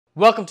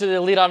Welcome to the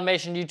Elite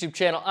Automation YouTube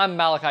channel. I'm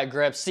Malachi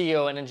Greb,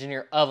 CEO and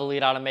engineer of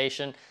Elite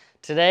Automation.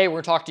 Today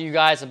we're talking to you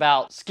guys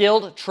about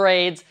skilled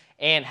trades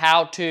and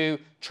how to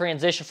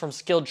transition from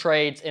skilled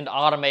trades into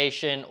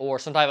automation or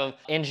some type of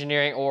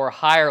engineering or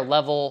higher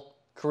level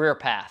career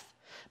path.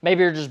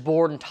 Maybe you're just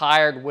bored and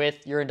tired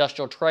with your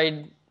industrial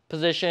trade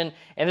position,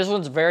 and this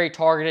one's very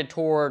targeted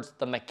towards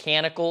the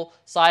mechanical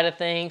side of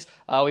things.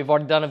 We've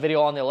already done a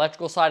video on the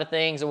electrical side of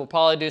things, and we'll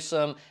probably do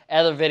some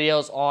other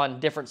videos on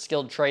different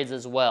skilled trades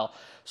as well.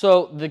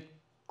 So the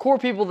core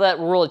people that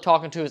we're really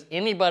talking to is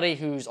anybody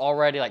who's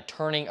already like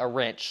turning a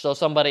wrench. So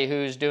somebody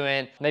who's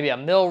doing maybe a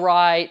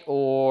millwright,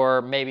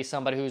 or maybe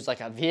somebody who's like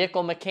a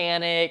vehicle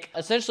mechanic.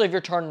 Essentially, if you're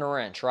turning a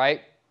wrench,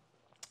 right?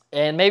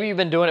 And maybe you've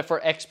been doing it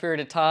for X period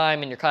of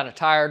time and you're kind of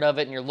tired of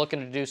it and you're looking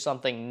to do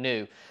something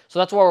new. So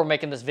that's why we're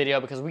making this video,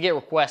 because we get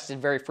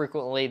requested very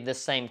frequently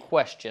this same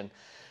question.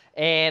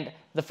 And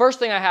the first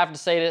thing I have to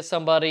say to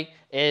somebody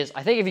is,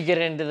 I think if you get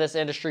into this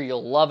industry,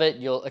 you'll love it.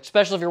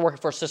 Especially if you're working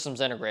for a systems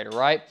integrator,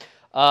 right?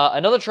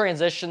 Another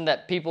transition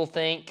that people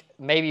think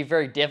may be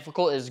very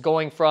difficult is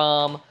going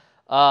from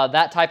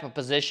that type of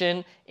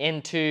position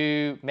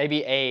into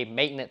maybe a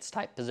maintenance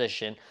type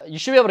position. You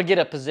should be able to get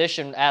a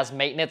position as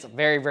maintenance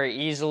very, very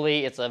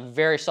easily. It's a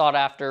very sought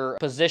after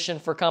position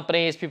for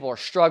companies. People are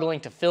struggling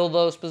to fill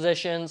those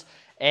positions.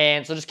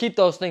 And so just keep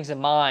those things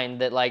in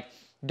mind, that like,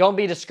 don't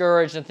be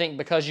discouraged and think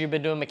because you've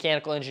been doing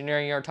mechanical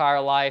engineering your entire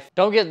life.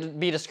 Don't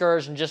be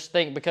discouraged and just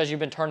think because you've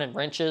been turning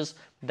wrenches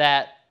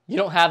that you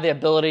don't have the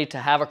ability to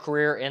have a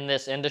career in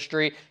this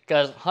industry,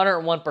 because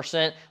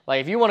 101%, like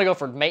if you want to go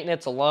for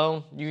maintenance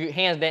alone, you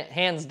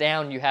hands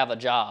down you have a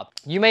job.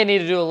 You may need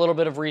to do a little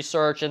bit of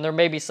research, and there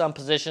may be some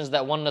positions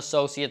that want an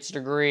associate's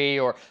degree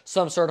or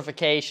some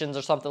certifications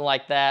or something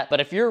like that. But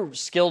if you're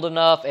skilled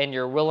enough and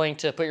you're willing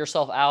to put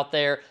yourself out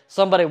there,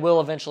 somebody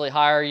will eventually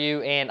hire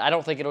you, and I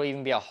don't think it'll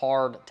even be a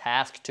hard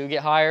task to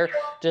get hired.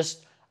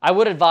 I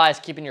would advise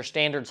keeping your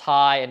standards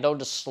high and don't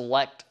just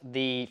select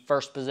the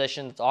first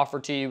position that's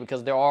offered to you,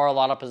 because there are a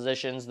lot of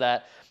positions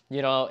that,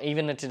 you know,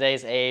 even in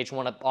today's age,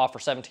 want to offer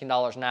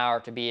 $17 an hour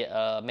to be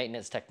a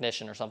maintenance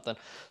technician or something.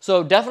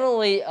 So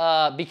definitely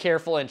be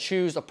careful and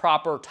choose a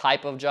proper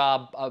type of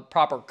job, a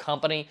proper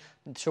company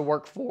to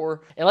work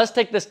for. And let's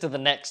take this to the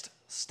next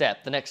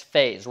step, the next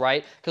phase,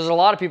 right? Because there's a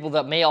lot of people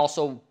that may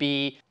also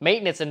be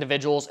maintenance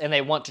individuals and they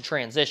want to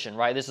transition,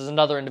 right? This is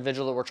another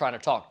individual that we're trying to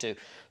talk to.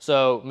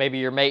 So maybe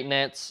you're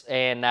maintenance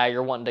and now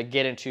you're wanting to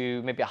get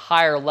into maybe a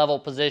higher level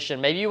position.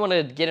 Maybe you want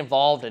to get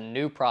involved in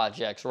new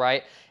projects,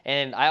 right?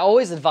 And I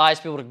always advise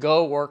people to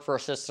go work for a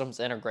systems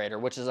integrator,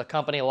 which is a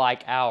company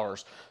like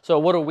ours. So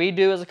what do we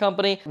do as a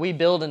company? We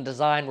build and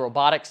design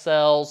robotic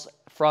cells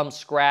from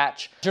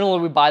scratch.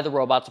 Generally, we buy the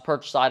robots, a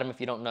purchase item if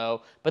you don't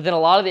know. But then a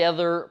lot of the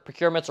other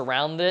procurements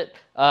around it,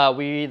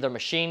 we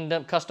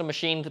either custom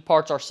machined the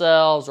parts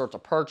ourselves, or it's a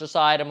purchase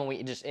item and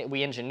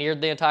we engineered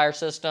the entire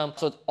system.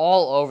 So it's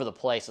all over the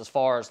place as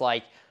far as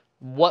like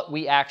what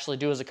we actually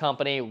do as a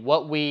company,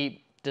 what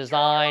we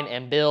design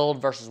and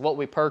build versus what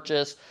we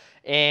purchase.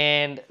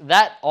 And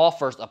that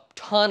offers a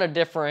ton of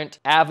different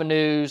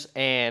avenues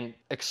and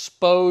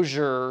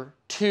exposure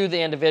to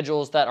the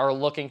individuals that are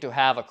looking to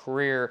have a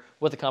career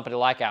with a company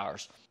like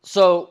ours.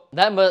 So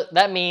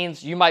that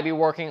means you might be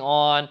working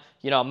on,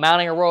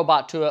 mounting a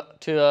robot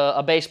to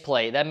a base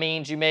plate. That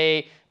means you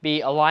may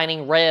be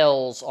aligning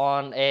rails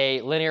on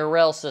a linear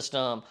rail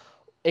system.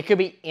 It could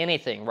be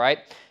anything, right?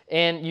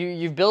 And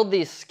you build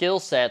these skill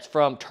sets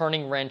from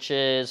turning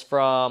wrenches,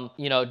 from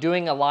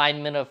doing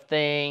alignment of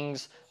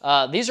things.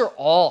 These are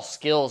all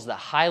skills that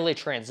highly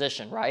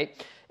transition,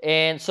 right?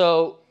 And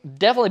so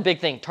definitely big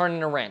thing,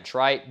 turning a wrench,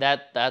 right?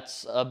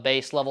 That's a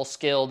base level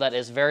skill that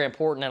is very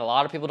important, and a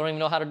lot of people don't even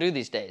know how to do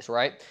these days,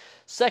 right?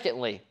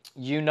 Secondly,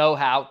 you know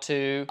how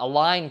to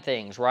align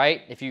things,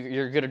 right? If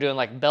you're good at doing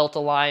like belt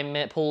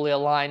alignment, pulley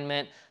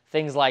alignment,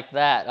 things like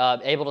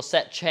that. Able to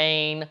set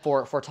chain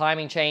for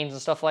timing chains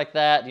and stuff like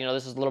that.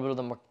 This is a little bit of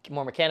the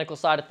more mechanical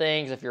side of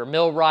things. If you're a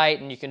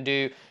millwright and you can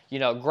do,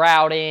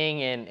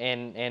 grouting and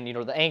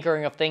the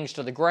anchoring of things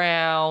to the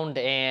ground,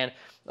 and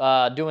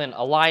doing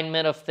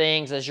alignment of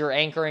things as you're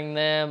anchoring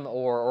them,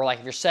 or like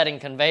if you're setting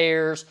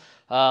conveyors.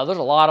 There's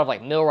a lot of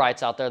like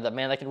millwrights out there that,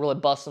 man, they can really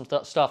bust some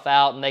stuff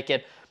out, and they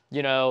could,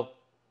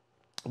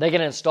 they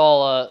can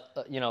install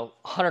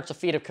hundreds of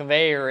feet of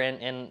conveyor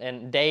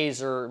in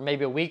days or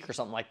maybe a week or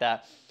something like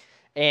that.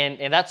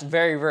 And that's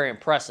very, very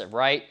impressive,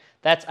 right?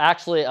 That's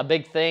actually a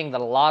big thing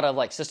that a lot of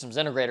like systems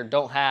integrator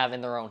don't have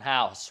in their own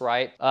house,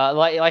 right?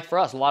 Like for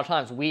us, a lot of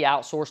times we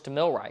outsource to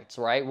millwrights,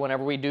 right?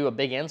 Whenever we do a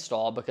big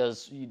install,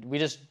 because we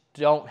just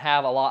don't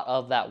have a lot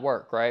of that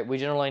work, right? We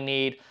generally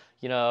need,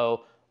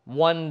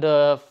 1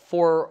 to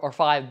 4 or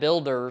 5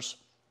 builders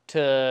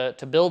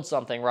to build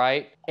something,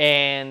 right?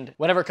 And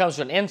whenever it comes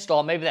to an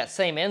install, maybe that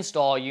same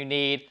install, you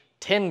need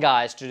 10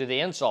 guys to do the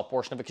install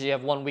portion of it, because you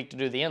have 1 week to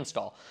do the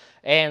install.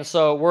 And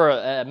so we're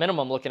at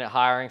minimum looking at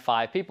hiring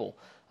 5 people.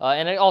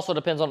 And it also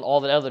depends on all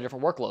the other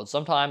different workloads.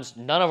 Sometimes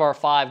none of our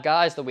 5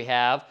 guys that we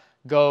have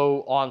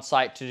go on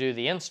site to do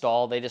the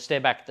install. They just stay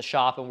back at the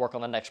shop and work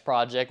on the next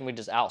project, and we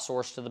just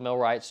outsource to the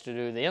millwrights to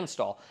do the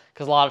install.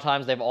 Because a lot of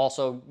times they've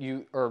also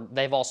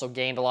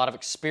gained a lot of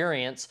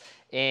experience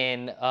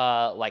in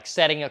like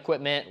setting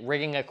equipment,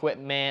 rigging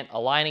equipment,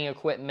 aligning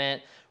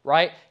equipment,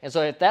 right? And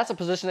so if that's a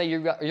position that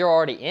you're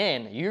already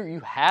in, you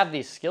have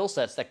these skill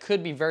sets that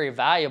could be very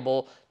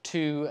valuable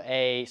to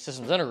a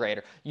systems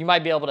integrator. You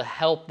might be able to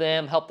help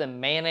them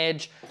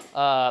manage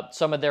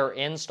some of their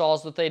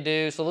installs that they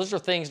do. So those are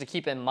things to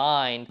keep in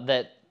mind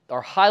that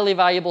are highly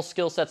valuable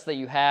skill sets that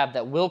you have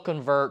that will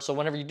convert. So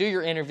whenever you do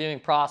your interviewing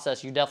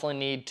process, you definitely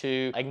need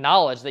to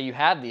acknowledge that you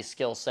have these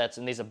skill sets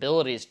and these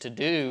abilities to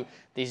do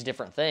these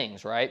different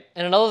things, right?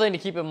 And another thing to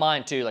keep in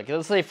mind too, like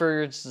let's say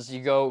for instance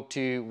you go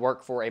to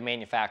work for a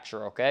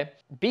manufacturer, okay?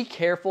 Be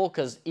careful,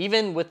 because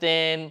even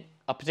within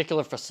a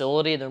particular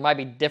facility, there might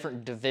be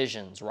different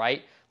divisions,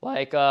 right?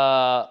 Like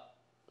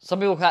some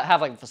people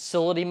have like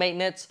facility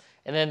maintenance,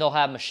 and then they'll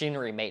have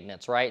machinery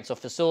maintenance, right? So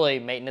facility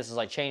maintenance is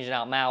like changing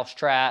out mouse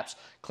traps,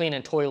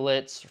 cleaning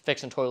toilets,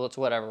 fixing toilets,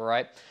 whatever,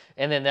 right?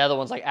 And then the other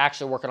one's like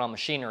actually working on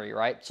machinery,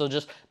 right? So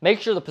just make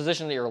sure the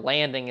position that you're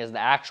landing is the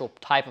actual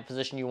type of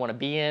position you want to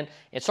be in,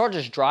 and start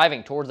just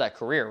driving towards that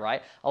career,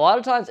 right? A lot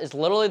of times it's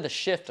literally the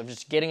shift of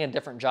just getting a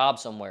different job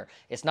somewhere.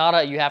 It's not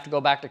a, you have to go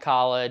back to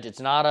college.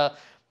 It's not a,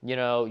 you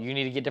know, you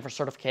need to get different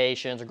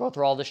certifications or go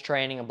through all this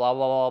training and blah,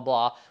 blah, blah,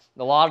 blah.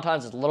 A lot of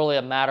times it's literally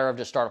a matter of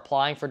just start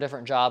applying for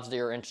different jobs that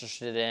you're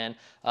interested in.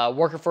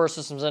 Working for a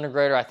systems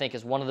integrator, I think,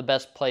 is one of the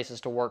best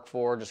places to work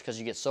for, just because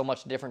you get so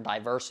much different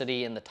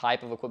diversity in the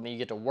type of equipment you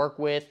get to work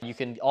with. You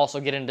can also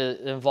get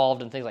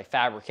involved in things like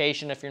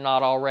fabrication if you're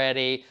not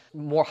already,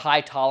 more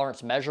high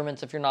tolerance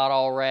measurements if you're not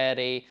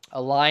already,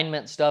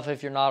 alignment stuff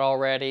if you're not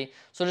already.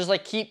 So just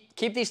like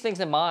keep these things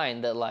in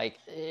mind, that like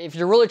if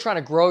you're really trying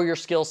to grow your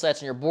skill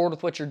sets and you're bored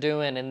with what you're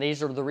doing, and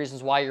these are the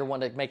reasons why you're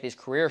wanting to make these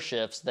career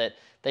shifts, that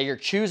you're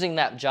choosing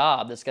that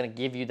job that's going to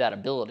give you that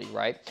ability,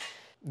 right?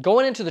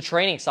 Going into the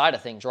training side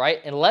of things, right?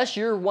 Unless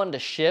you're wanting to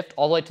shift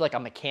all the way to like a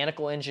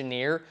mechanical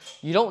engineer,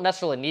 you don't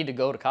necessarily need to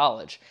go to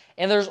college.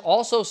 And there's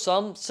also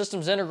some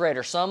systems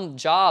integrators, some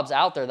jobs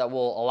out there that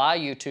will allow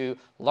you to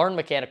learn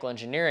mechanical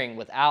engineering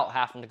without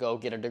having to go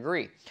get a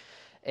degree.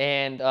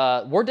 And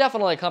we're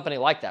definitely a company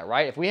like that,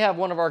 right? If we have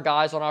one of our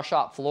guys on our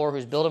shop floor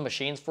who's building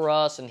machines for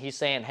us, and he's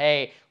saying,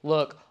 hey,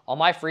 look, on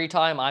my free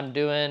time, I'm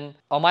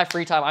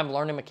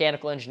learning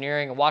mechanical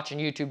engineering and watching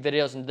YouTube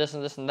videos and this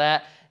and this and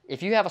that.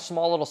 If you have a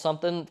small little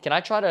something, can I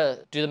try to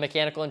do the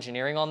mechanical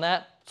engineering on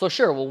that? So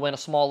sure, we'll win a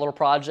small little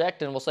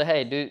project, and we'll say,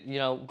 hey,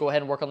 go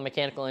ahead and work on the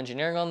mechanical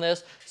engineering on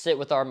this. Sit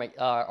with one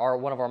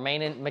of our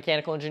main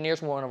mechanical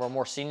engineers, one of our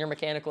more senior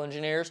mechanical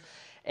engineers,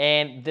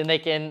 and then they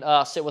can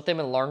sit with them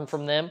and learn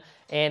from them.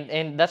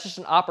 And that's just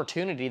an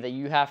opportunity that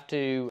you have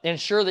to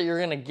ensure that you're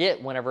going to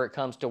get whenever it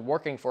comes to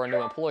working for a new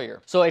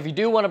employer. So if you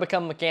do want to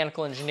become a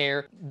mechanical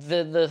engineer,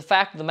 the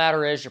fact of the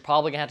matter is you're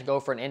probably going to have to go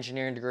for an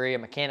engineering degree, a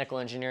mechanical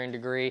engineering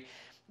degree.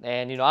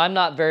 And, I'm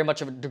not very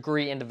much of a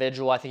degree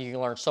individual. I think you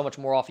can learn so much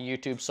more off of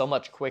YouTube so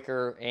much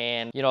quicker.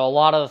 And, a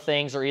lot of the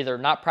things are either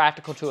not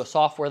practical to a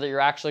software that you're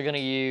actually going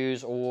to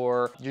use,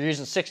 or you're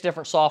using 6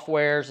 different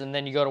softwares, and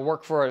then you go to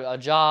work for a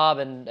job,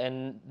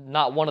 and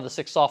not one of the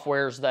 6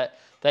 softwares that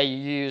you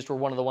used were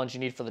one of the ones you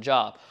need for the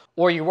job.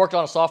 Or you worked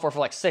on a software for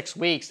like 6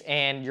 weeks,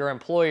 and your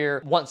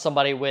employer wants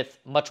somebody with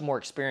much more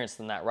experience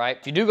than that, right?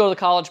 If you do go the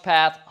college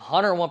path,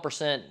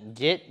 101%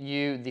 get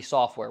you the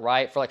software,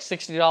 right? For like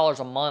 $60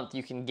 a month,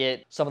 you can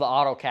get some of the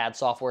AutoCAD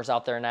softwares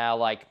out there now,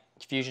 like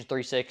Fusion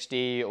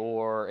 360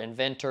 or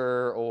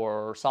Inventor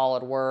or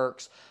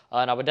SolidWorks.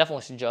 And I would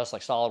definitely suggest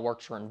like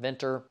SolidWorks or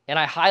Inventor. And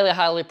I highly,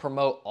 highly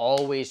promote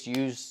always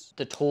use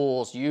the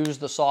tools, use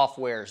the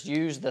softwares,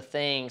 use the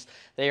things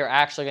that you're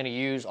actually going to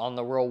use on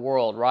the real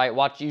world, right?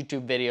 Watch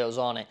YouTube videos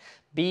on it.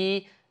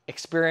 Be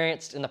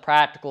experienced in the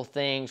practical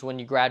things when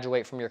you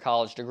graduate from your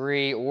college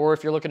degree, or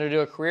if you're looking to do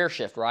a career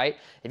shift, right?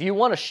 If you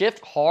want to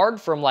shift hard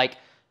from like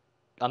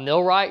a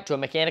millwright to a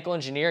mechanical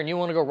engineer, and you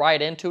want to go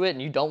right into it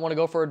and you don't want to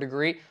go for a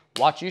degree,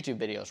 watch YouTube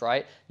videos,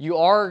 right? You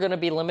are going to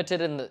be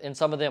limited in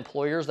some of the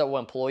employers that will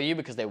employ you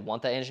because they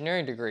want that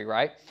engineering degree,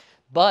 right?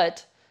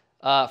 But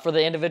for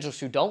the individuals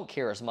who don't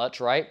care as much,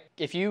 right?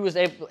 If you was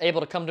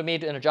able to come to me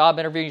in a job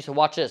interview, you said,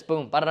 watch this,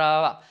 boom,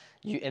 ba-da-da-da,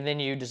 and then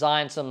you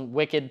design some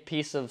wicked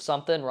piece of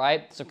something,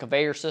 right? Some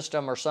conveyor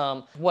system or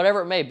some,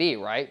 whatever it may be,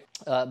 right?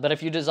 But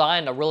if you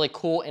design a really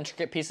cool,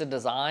 intricate piece of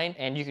design,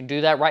 and you can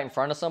do that right in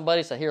front of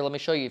somebody, so here, let me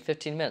show you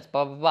 15 minutes,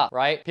 blah, blah, blah,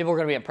 right? People are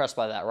gonna be impressed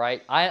by that,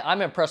 right?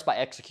 I'm impressed by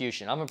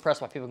execution. I'm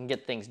impressed by people who can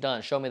get things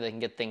done, show me they can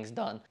get things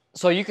done.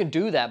 So you can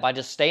do that by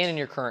just staying in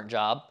your current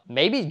job,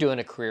 maybe doing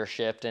a career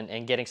shift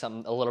and getting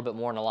something a little bit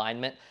more in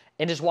alignment,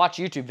 and just watch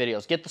YouTube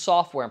videos, get the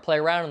software and play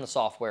around in the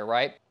software,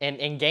 right?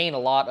 And gain a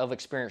lot of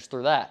experience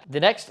through that. The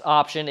next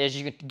option is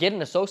you can get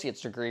an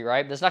associate's degree,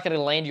 right? That's not gonna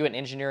land you an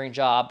engineering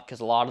job, because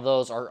a lot of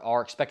those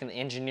are expecting the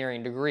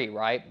engineering degree,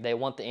 right? They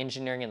want the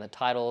engineering and the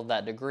title of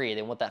that degree.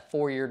 They want that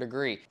 4-year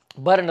degree.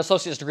 But an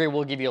associate's degree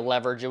will give you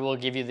leverage. It will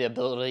give you the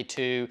ability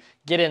to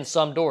get in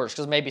some doors,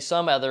 because maybe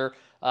some other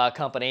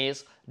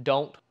companies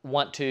don't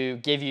want to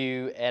give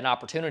you an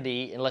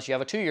opportunity unless you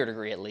have a 2-year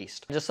degree at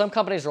least. Just some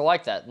companies are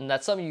like that, and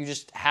that's something you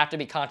just have to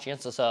be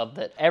conscientious of,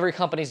 that every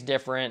company's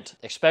different,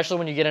 especially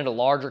when you get into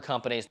larger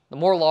companies. The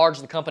more large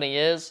the company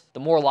is, the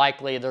more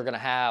likely they're gonna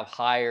have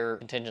higher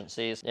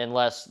contingencies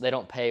unless they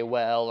don't pay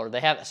well or they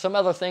have some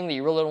other thing that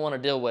you really don't wanna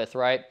deal with,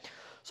 right?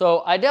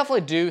 So I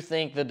definitely do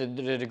think that the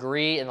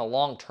degree in the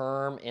long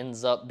term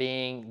ends up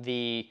being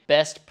the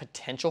best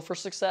potential for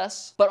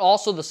success, but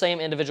also the same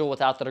individual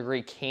without the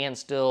degree can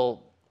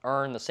still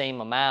earn the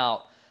same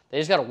amount. They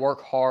just gotta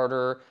work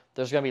harder.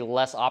 There's gonna be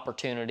less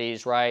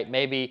opportunities, right?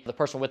 Maybe the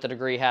person with the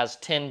degree has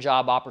 10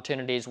 job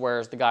opportunities,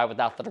 whereas the guy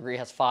without the degree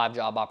has 5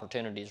 job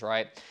opportunities,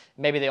 right?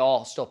 Maybe they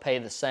all still pay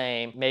the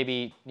same.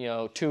 Maybe,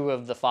 2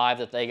 of the 5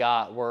 that they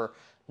got were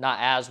not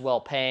as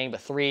well paying,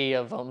 but 3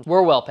 of them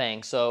were well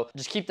paying. So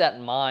just keep that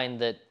in mind,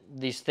 that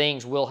these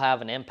things will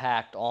have an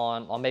impact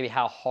on maybe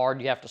how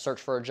hard you have to search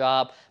for a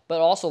job.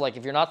 But also, like,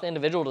 if you're not the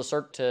individual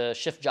to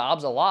shift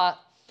jobs a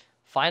lot,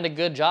 find a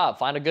good job,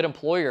 find a good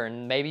employer,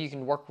 and maybe you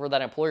can work for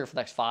that employer for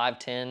the next 5,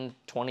 10,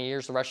 20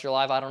 years, the rest of your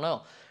life, I don't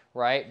know,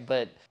 right?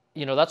 But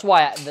that's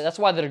why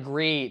the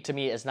degree to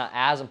me is not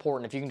as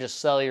important. If you can just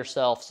sell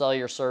yourself, sell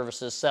your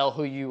services, sell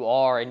who you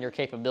are and your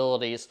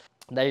capabilities,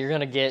 that you're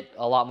gonna get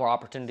a lot more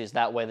opportunities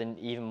that way than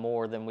even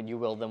more than when you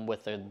will them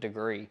with a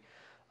degree.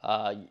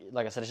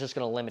 Like I said, it's just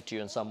gonna limit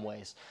you in some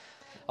ways.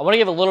 I wanna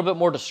give a little bit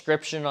more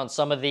description on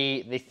some of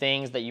the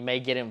things that you may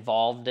get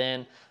involved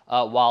in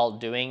while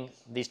doing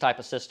these type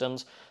of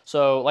systems.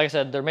 So like I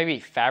said, there may be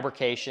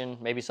fabrication,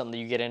 maybe something that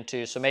you get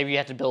into. So maybe you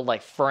have to build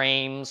like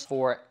frames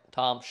for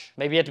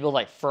maybe you have to build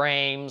like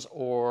frames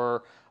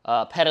or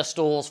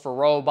pedestals for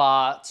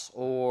robots,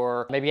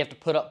 or maybe you have to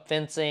put up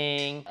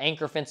fencing,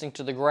 anchor fencing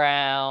to the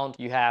ground.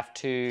 You have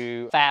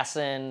to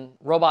fasten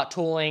robot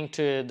tooling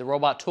to the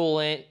robot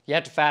tooling. You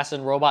have to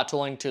fasten robot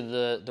tooling to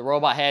the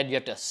robot head. You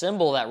have to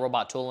assemble that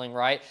robot tooling,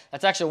 right?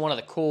 That's actually one of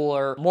the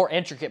cooler, more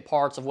intricate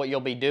parts of what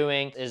you'll be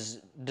doing,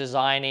 is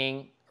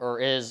designing or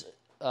is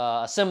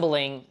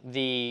assembling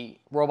the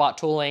robot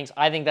toolings.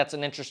 I think that's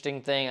an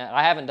interesting thing.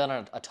 I haven't done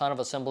a ton of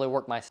assembly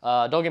work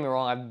myself. Don't get me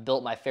wrong, I've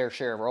built my fair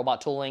share of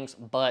robot toolings,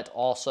 but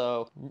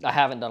also I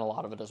haven't done a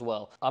lot of it as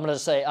well. I'm gonna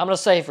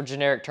say for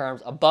generic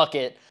terms, a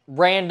bucket,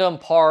 random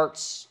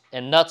parts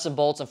and nuts and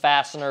bolts and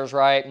fasteners,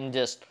 right?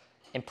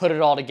 And put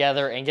it all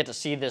together and get to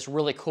see this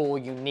really cool,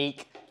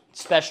 unique,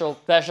 special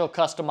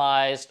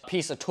customized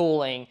piece of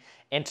tooling.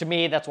 And to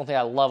me, that's one thing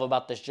I love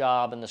about this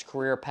job and this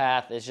career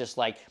path, is just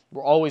like,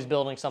 we're always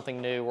building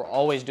something new, we're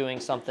always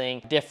doing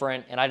something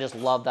different, and I just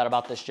love that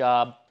about this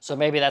job. So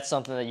maybe that's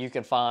something that you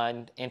can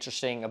find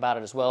interesting about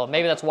it as well.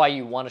 Maybe that's why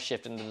you want to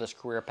shift into this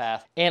career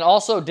path. And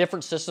also,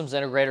 different systems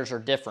integrators are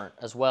different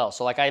as well.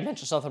 So like I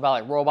mentioned something about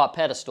like robot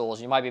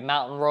pedestals. You might be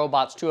mounting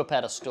robots to a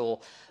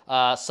pedestal.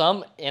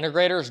 Some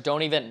integrators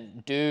don't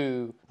even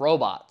do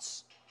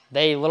robots.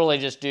 They literally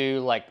just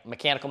do like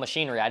mechanical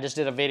machinery. I just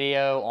did a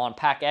video on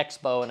Pack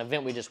Expo, an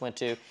event we just went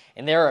to,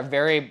 and they're a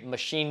very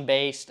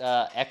machine-based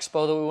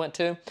expo that we went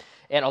to.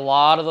 And a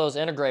lot of those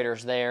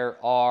integrators there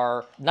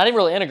are not even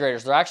really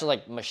integrators, they're actually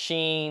like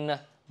machine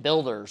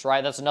builders,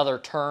 right? That's another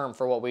term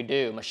for what we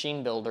do,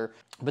 machine builder.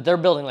 But they're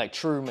building like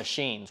true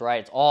machines, right?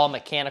 It's all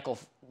mechanical,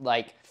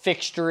 like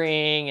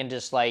fixturing and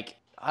just like,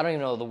 I don't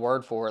even know the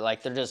word for it.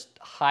 Like, they're just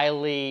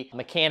highly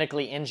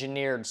mechanically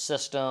engineered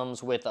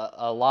systems with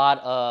a lot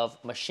of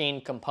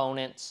machine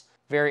components.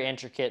 Very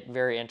intricate,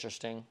 very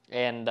interesting.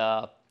 And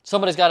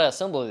somebody's got to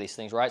assemble these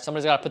things, right?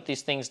 Somebody's got to put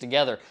these things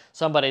together.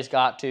 Somebody's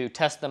got to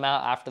test them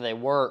out after they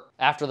work,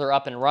 after they're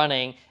up and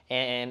running,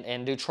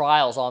 and do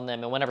trials on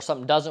them. And whenever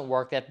something doesn't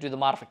work, they have to do the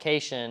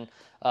modification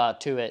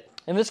to it.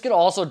 And this could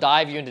also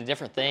dive you into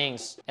different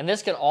things. And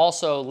this could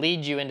also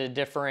lead you into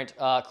different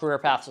career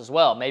paths as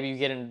well. Maybe you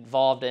get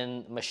involved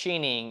in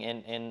machining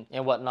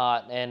and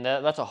whatnot. And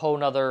that's a whole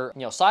nother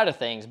side of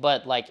things.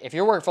 But like, if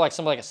you're working for like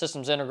somebody like a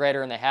systems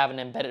integrator and they have an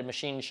embedded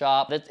machine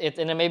shop, and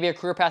it may be a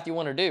career path you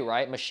want to do,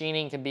 right?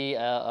 Machining can be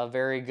a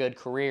very good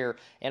career.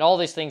 And all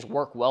these things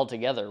work well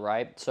together,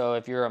 right? So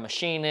if you're a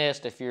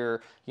machinist, if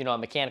you're a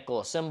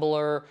mechanical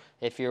assembler,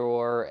 if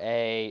you're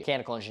a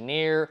mechanical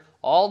engineer,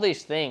 all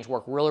these things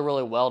work really,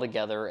 really well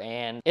together,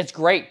 and it's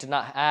great to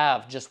not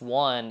have just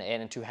one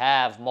and to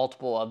have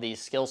multiple of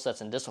these skill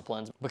sets and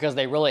disciplines, because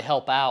they really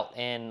help out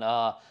in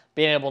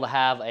being able to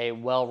have a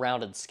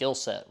well-rounded skill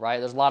set, right?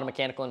 There's a lot of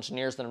mechanical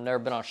engineers that have never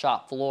been on a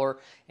shop floor,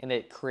 and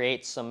it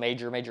creates some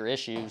major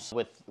issues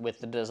with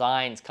the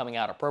designs coming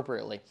out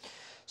appropriately.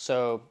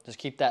 So just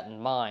keep that in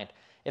mind.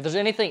 If there's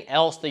anything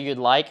else that you'd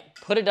like,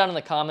 put it down in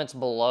the comments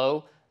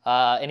below.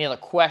 Any other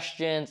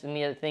questions,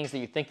 any other things that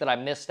you think that I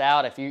missed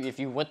out, if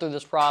you went through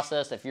this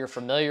process, if you're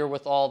familiar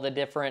with all the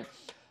different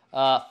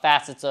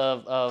facets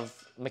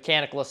of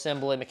mechanical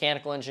assembly,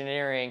 mechanical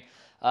engineering,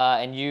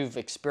 and you've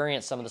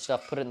experienced some of the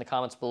stuff, put it in the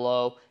comments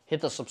below.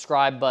 Hit the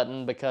subscribe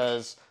button,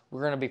 because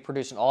we're going to be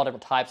producing all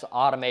different types of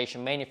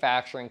automation,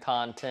 manufacturing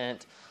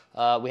content.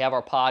 We have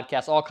our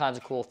podcast, all kinds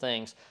of cool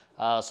things.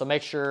 So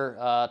make sure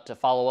to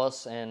follow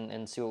us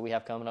and see what we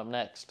have coming up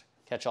next.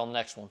 Catch you on the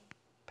next one.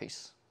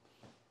 Peace.